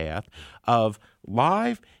this path of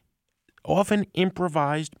live, often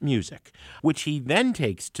improvised music, which he then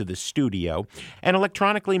takes to the studio and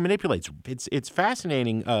electronically manipulates. It's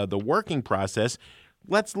fascinating, the working process.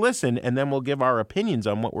 Let's listen, and then we'll give our opinions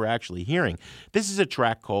on what we're actually hearing. This is a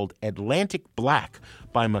track called Atlantic Black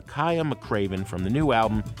by Makaya McCraven from the new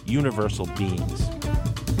album Universal Beings.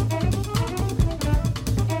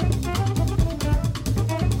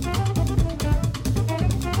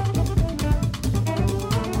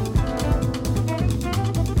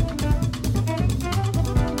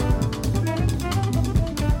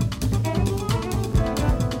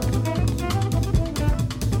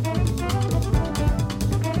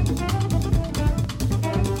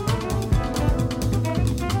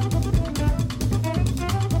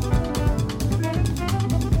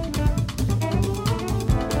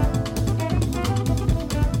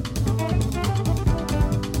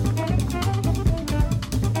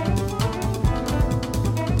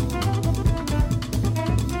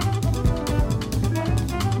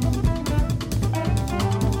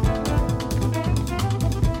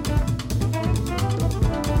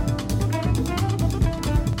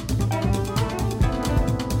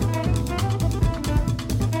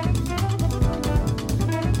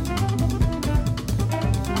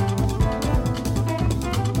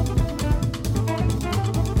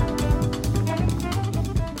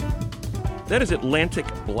 That is Atlantic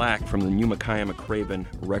Black from the new Makaya McCraven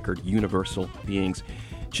record, Universal Beings.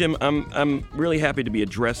 Jim, I'm really happy to be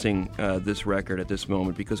addressing this record at this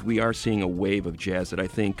moment because we are seeing a wave of jazz that I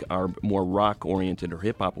think our more rock-oriented or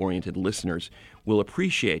hip-hop-oriented listeners will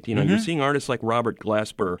appreciate. You know, you're seeing artists like Robert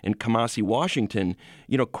Glasper and Kamasi Washington,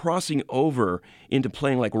 you know, crossing over into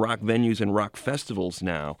playing like rock venues and rock festivals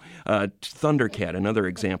now. Thundercat, another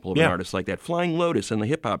example of an artist like that. Flying Lotus on the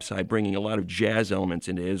hip-hop side, bringing a lot of jazz elements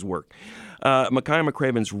into his work. Makaya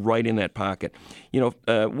McCraven's right in that pocket. You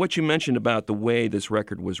know, what you mentioned about the way this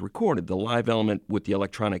record was recorded, the live element with the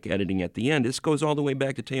electronic editing at the end, this goes all the way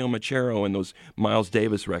back to Teo Macero and those Miles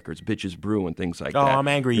Davis records, Bitches Brew and things like that. Oh, I'm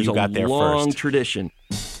angry you got there first. There's a long tradition.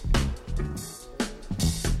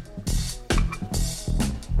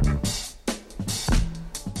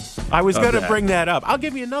 I was going to bring that up. I'll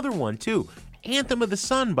give you another one, too. Anthem of the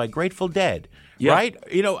Sun by Grateful Dead. Yeah. Right?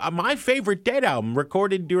 You know, my favorite Dead album,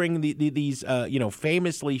 recorded during these,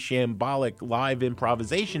 famously shambolic live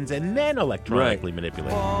improvisations and then electronically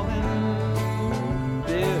manipulated.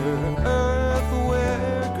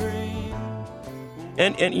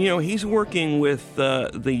 And you know, he's working with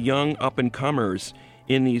the young up-and-comers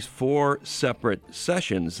in these 4 separate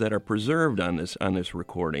sessions that are preserved on this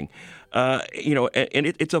recording. You know, and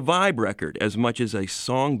it's a vibe record as much as a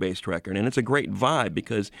song-based record, and it's a great vibe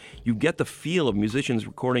because you get the feel of musicians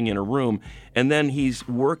recording in a room, and then he's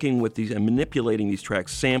working with these and manipulating these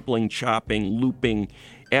tracks, sampling, chopping, looping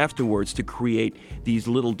afterwards to create these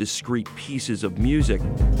little discrete pieces of music.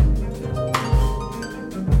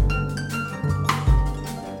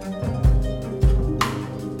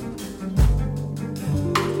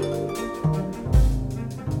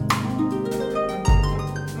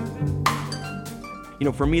 You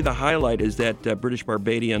know, for me, the highlight is that British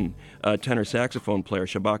Barbadian tenor saxophone player,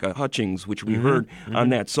 Shabaka Hutchings, which we heard on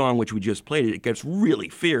that song, which we just played. It gets really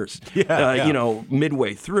fierce, you know,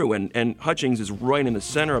 midway through. And Hutchings is right in the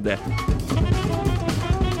center of that.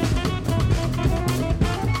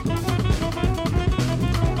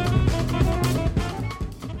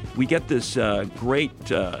 We get this great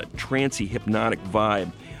trancy, hypnotic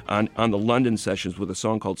vibe on the London sessions with a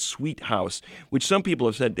song called Sweet House, which some people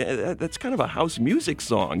have said that's kind of a house music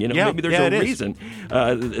song. You know, maybe there's a reason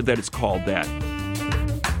that it's called that.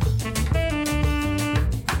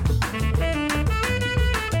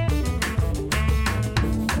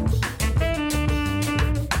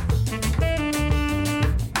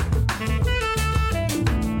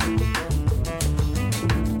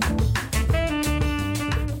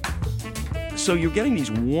 So you're getting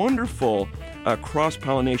these wonderful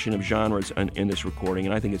cross-pollination of genres in this recording,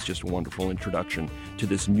 and I think it's just a wonderful introduction to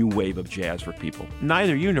this new wave of jazz for people.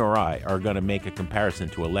 Neither you nor I are going to make a comparison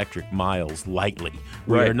to Electric Miles lightly.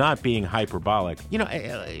 We are not being hyperbolic. You know,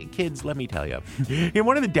 kids, let me tell you,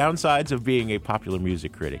 one of the downsides of being a popular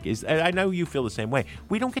music critic is, and I know you feel the same way,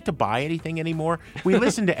 we don't get to buy anything anymore. We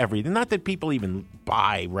listen to everything. Not that people even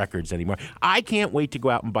buy records anymore. I can't wait to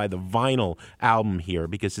go out and buy the vinyl album here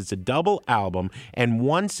because it's a double album, and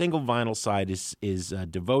one single vinyl side is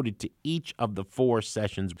devoted to each of the 4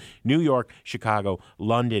 sessions: New York, Chicago,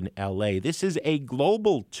 London, L.A. This is a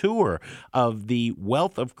global tour of the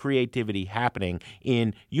wealth of creativity happening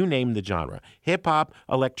in, you name the genre: hip-hop,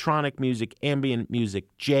 electronic music, ambient music,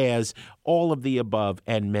 jazz, all of the above,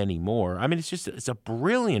 and many more. I mean, it's a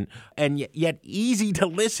brilliant and yet easy to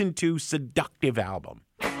listen to, seductive album.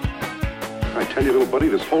 I tell you, little buddy,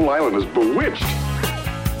 this whole island is bewitched.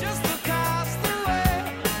 Just across the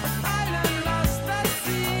way, island lost at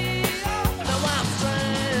sea. Now I'm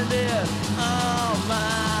stranded on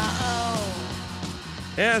my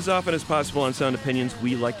own. As often as possible on Sound Opinions,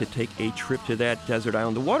 we like to take a trip to that desert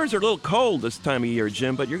island. The waters are a little cold this time of year,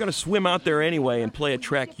 Jim, but you're going to swim out there anyway and play a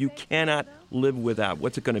track you cannot live without.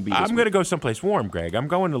 What's it going to be? I'm going to go someplace warm, Greg. I'm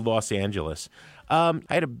going to Los Angeles. I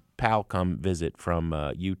had a pal come visit from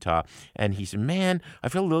Utah, and he said, man, I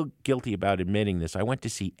feel a little guilty about admitting this. I went to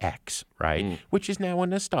see X, right, which is now a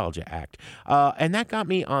nostalgia act. And that got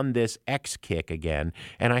me on this X kick again,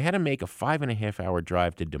 and I had to make a 5.5-hour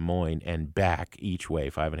drive to Des Moines and back each way,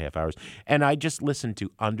 5.5 hours. And I just listened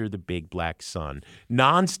to Under the Big Black Sun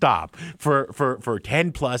nonstop for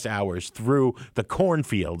 10-plus hours through the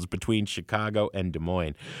cornfields between Chicago and Des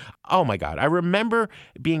Moines. Oh, my God. I remember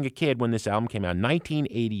being a kid when this album came out,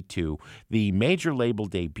 1982, the major label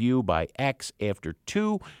debut by X after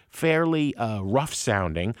 2 fairly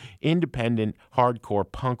rough-sounding, independent, hardcore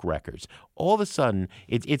punk records. All of a sudden,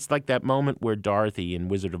 it's like that moment where Dorothy in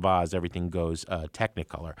Wizard of Oz, everything goes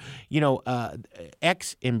Technicolor. You know,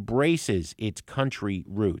 X embraces its country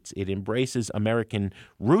roots. It embraces American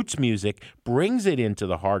roots music, brings it into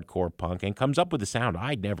the hardcore punk, and comes up with a sound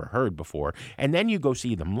I'd never heard before. And then you go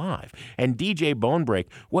see them live. And DJ Bonebreak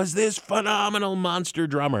was this phenomenal monster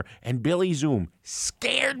drummer, and Billy Zoom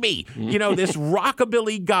scared me. You know, this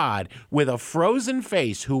rockabilly god with a frozen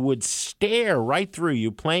face who would stare right through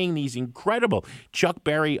you, playing these incredible incredible. Chuck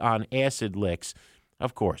Berry on acid licks.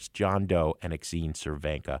 Of course, John Doe and Exene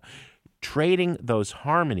Cervenka. Trading those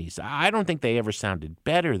harmonies. I don't think they ever sounded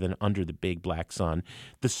better than Under the Big Black Sun.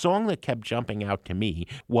 The song that kept jumping out to me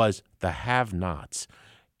was The Have-Nots.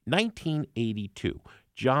 1982,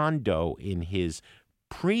 John Doe, in his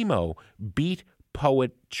primo beat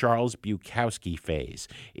poet Charles Bukowski phase,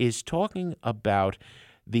 is talking about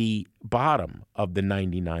the bottom of the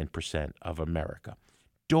 99% of America.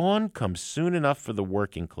 Dawn comes soon enough for the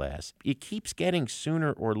working class. It keeps getting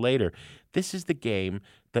sooner or later. This is the game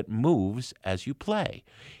that moves as you play.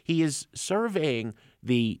 He is surveying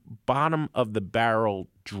the bottom of the barrel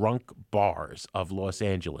drunk bars of Los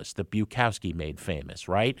Angeles that Bukowski made famous,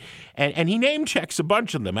 right? And he name checks a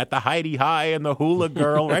bunch of them at the Heidi High and the Hula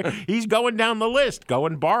Girl, right? He's going down the list,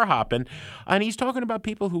 going bar hopping, and he's talking about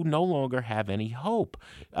people who no longer have any hope.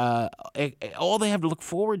 All they have to look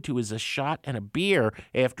forward to is a shot and a beer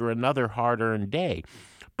after another hard-earned day.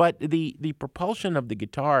 But the propulsion of the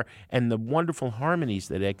guitar and the wonderful harmonies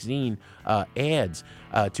that Exene adds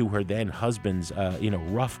to her then husband's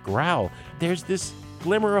rough growl, there's this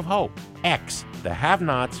glimmer of hope. X, The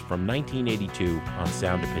Have-Nots from 1982 on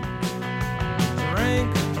Sound Opinions. Drink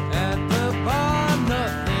at the bar,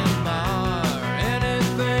 nothing more,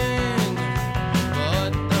 anything but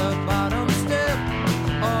the bottom step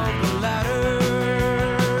of the ladder.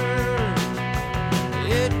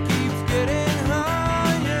 It keeps getting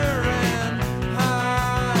higher and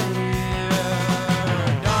higher.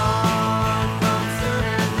 Dawn comes soon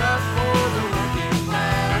enough for the working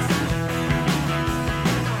class.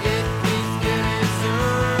 It keeps getting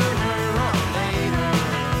sooner or later.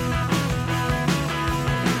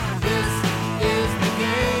 This is the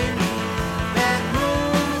game that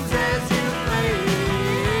moves as you play.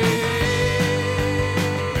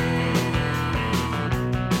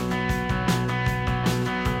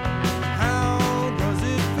 How does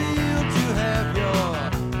it feel to have your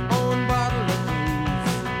own bottle of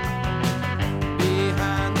booze?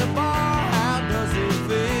 Behind the bar, how does it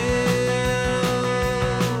feel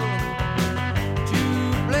to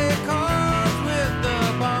play cards with the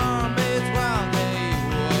barmaids while they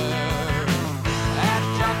work at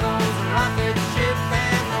Jocko's rocket ship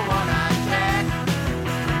and the one-eyed Jack,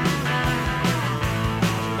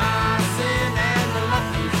 Marcin and the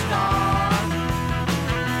Lucky Star?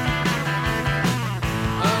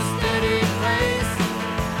 A steady place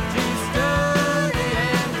to study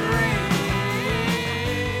and drink.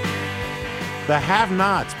 The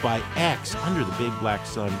Have-Nots by X, Under the Big Black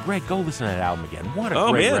Sun. Greg, go listen to that album again. What a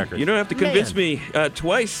Oh, great man, record. you don't have to convince Man. me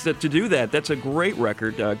twice to do that. That's a great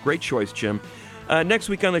record. Great choice, Jim. Next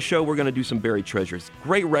week on the show, we're going to do some buried treasures.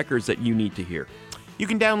 Great records that you need to hear. You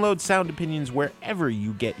can download Sound Opinions wherever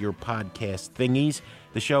you get your podcast thingies.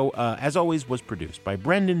 The show, as always, was produced by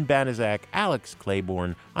Brendan Banaszak, Alex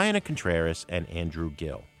Claiborne, Iana Contreras, and Andrew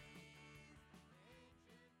Gill.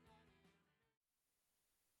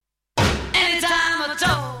 Anytime I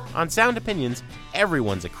told. On Sound Opinions,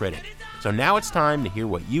 everyone's a critic. So now it's time to hear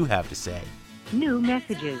what you have to say. New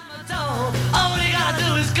messages. All you gotta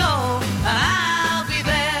do is go, and I'll be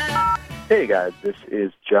there. Hey guys, this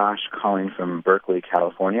is Josh calling from Berkeley,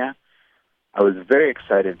 California. I was very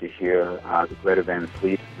excited to hear the Greta Van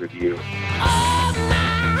Fleet review.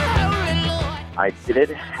 I did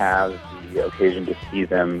have the occasion to see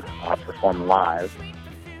them perform live,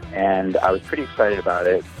 and I was pretty excited about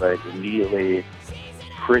it, but immediately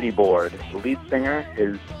pretty bored. The lead singer,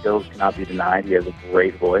 his skills cannot be denied. He has a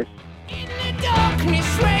great voice. In the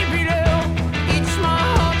darkness, way below, it's my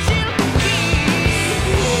heart shall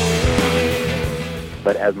beat.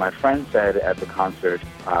 But as my friend said at the concert,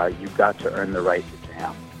 you've got to earn the right to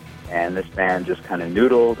jam. And this band just kind of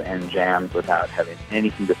noodled and jammed without having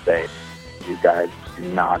anything to say. These guys do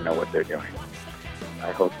not know what they're doing.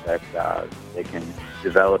 I hope that they can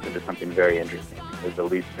develop into something very interesting, because the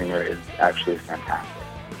lead singer is actually fantastic.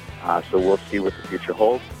 So we'll see what the future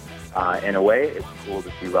holds. In a way, it's cool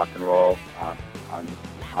to see rock and roll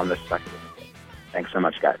on this spectrum. Thanks so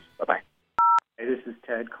much, guys. Bye-bye. Hey, this is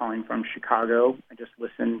Ted calling from Chicago. I just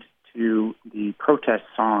listened to the protest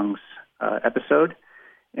songs episode,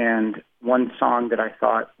 and one song that I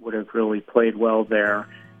thought would have really played well there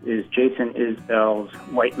is Jason Isbell's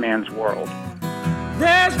White Man's World.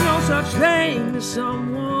 There's no such thing as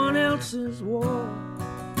someone else's war.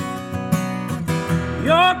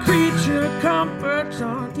 Your creature comforts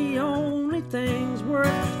aren't the only things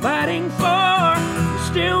worth fighting for. You're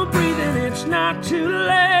still breathing, it's not too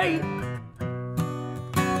late.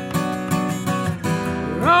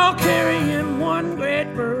 We're all carrying one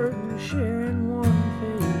great burden, sharing one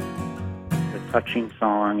fate. The touching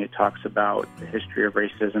song. It talks about the history of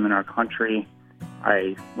racism in our country.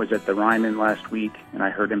 I was at the Ryman last week, and I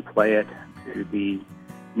heard him play it to the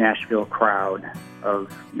Nashville crowd of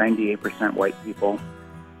 98% white people.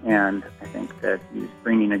 And I think that he's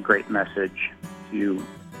bringing a great message to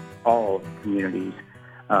all communities.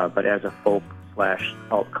 But as a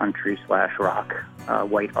folk/alt country /rock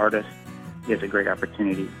white artist, he has a great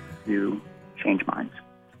opportunity to change minds.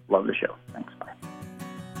 Love the show. Thanks. Bye.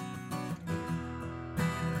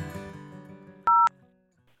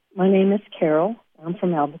 My name is Carol. I'm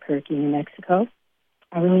from Albuquerque, New Mexico.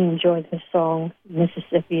 I really enjoyed this song,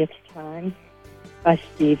 Mississippi It's Time, by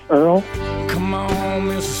Steve Earle. Come on,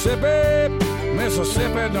 Mississippi,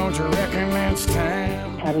 Mississippi, don't you reckon it's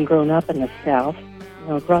time? Having grown up in the South,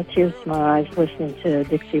 it brought tears to my eyes listening to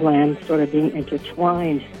Dixieland sort of being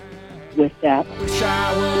intertwined with that. Wish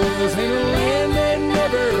I was in a land that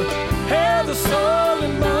never had the soul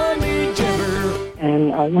and money gibber.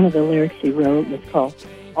 And one of the lyrics he wrote was called,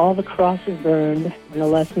 "All the crosses burned and the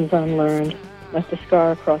lessons unlearned left a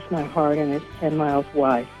scar across my heart and it's 10 miles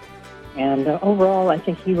wide." And overall, I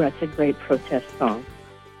think he writes a great protest song.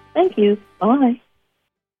 Thank you. Bye.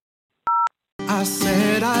 I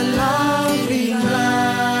said I love being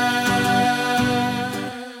blind.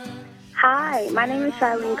 Hi, my name is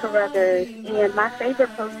Charlene Carruthers, and my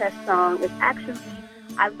favorite protest song is actually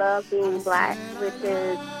I Love Being Black, which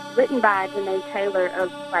is written by Janae Taylor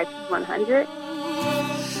of P100.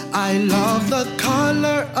 I love the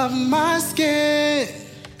color of my skin.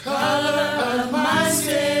 Color of my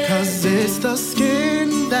skin. 'Cause it's the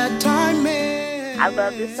skin that I'm in. I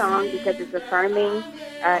love this song because it's affirming,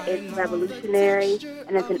 it's revolutionary,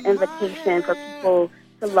 and it's an invitation for people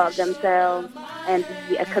to love themselves and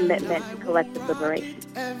be a commitment to collective liberation.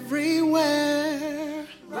 Everywhere.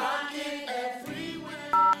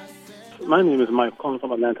 My name is Mike, calling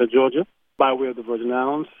from Atlanta, Georgia, by way of the Virgin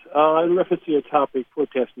Islands. In reference to your topic,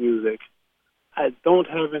 protest music, I don't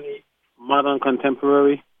have any modern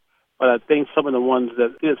contemporary, but I think some of the ones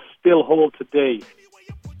that still hold today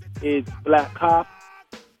is Black Cop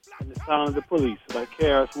and The Sound of the Police by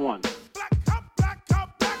KRS-One. Black cop.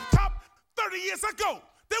 30 years ago,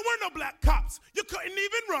 there were no black cops. You couldn't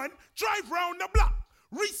even run, drive round the block.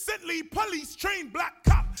 Recently, police trained black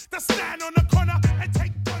cops to stand on the corner and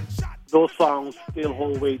take gunshots. Those songs still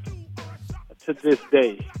hold weight to this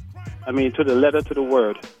day. I mean, to the letter, to the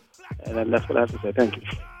word. And that's what I have to say. Thank you.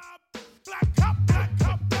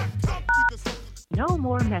 No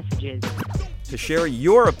more messages. To share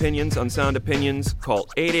your opinions on Sound Opinions, call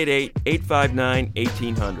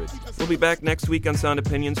 888-859-1800. We'll be back next week on Sound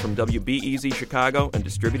Opinions from WBEZ Chicago and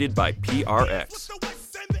distributed by PRX.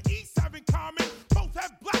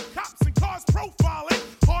 Profiling.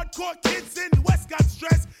 Hardcore kids in the West got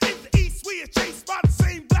stressed. In the East, we are chased by the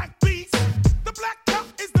same black beast. The black cop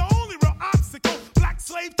is the only real obstacle. Black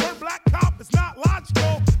slave turned black cop is not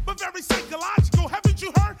logical, but very psychological.